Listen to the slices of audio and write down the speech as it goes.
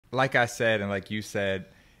like I said, and like you said,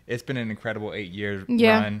 it's been an incredible 8 years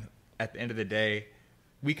run. At the end of the day,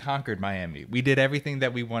 we conquered Miami. We did everything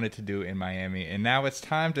that we wanted to do in Miami, and now it's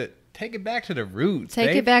time to take it back to the roots.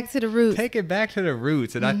 Take it back to the roots. Take it back to the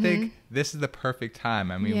roots. And I think this is the perfect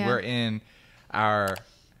time. I mean, we're in our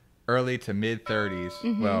early to mid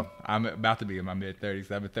 30s. Well, I'm about to be in my mid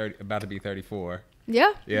 30s. I'm about to be 34.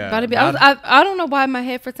 Yeah. About to be. I don't know why in my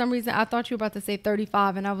head, for some reason, I thought you were about to say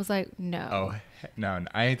 35, and I was like, no. Oh, no,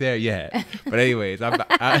 I ain't there yet. But anyways,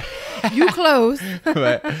 you close.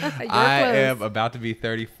 But I am about to be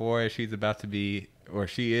 34. She's about to be, or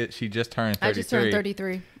she just turned 33. I just turned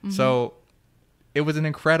 33. So it was an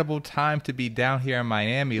incredible time to be down here in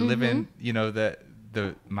Miami, living, you know, the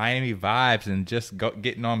Miami vibes, and just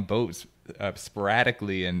getting on boats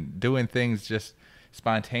sporadically and doing things just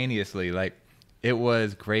spontaneously. Like, it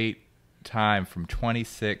was great time from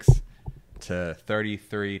 26 to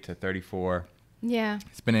 33 to 34. Yeah.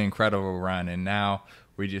 It's been an incredible run, and now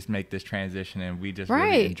we just make this transition, and we just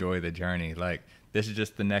really enjoy the journey. Like, this is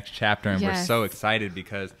just the next chapter, and we're so excited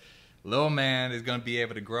because little man is going to be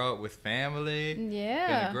able to grow up with family. Yeah.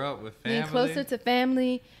 Going to grow up with family. Being closer to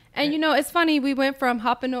family. And, you know, it's funny. We went from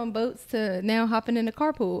hopping on boats to now hopping in the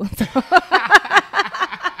carpool.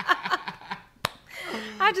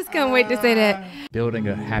 I just can't wait to say that. Building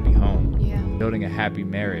a happy home. Yeah. Building a happy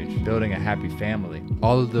marriage. Building a happy family.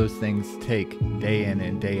 All of those things take day in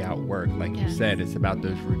and day out work. Like you said, it's about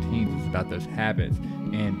those routines. It's about those habits.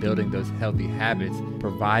 And building those healthy habits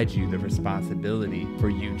provides you the responsibility for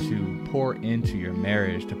you to pour into your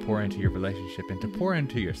marriage, to pour into your relationship, and to pour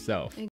into yourself.